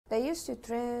They used to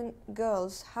train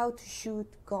girls how to shoot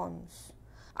guns.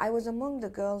 I was among the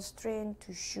girls trained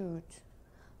to shoot.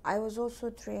 I was also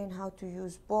trained how to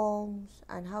use bombs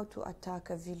and how to attack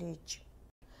a village.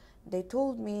 They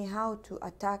told me how to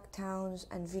attack towns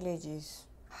and villages,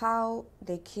 how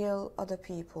they kill other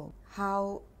people,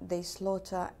 how they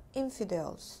slaughter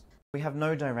infidels. We have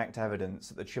no direct evidence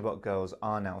that the Chibok girls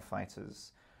are now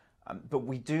fighters, but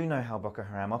we do know how Boko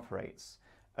Haram operates.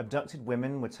 Abducted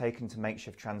women were taken to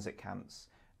makeshift transit camps.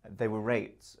 They were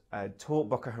raped, taught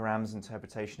Boko Haram's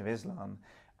interpretation of Islam,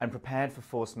 and prepared for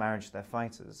forced marriage to their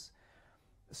fighters.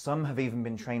 Some have even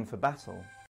been trained for battle.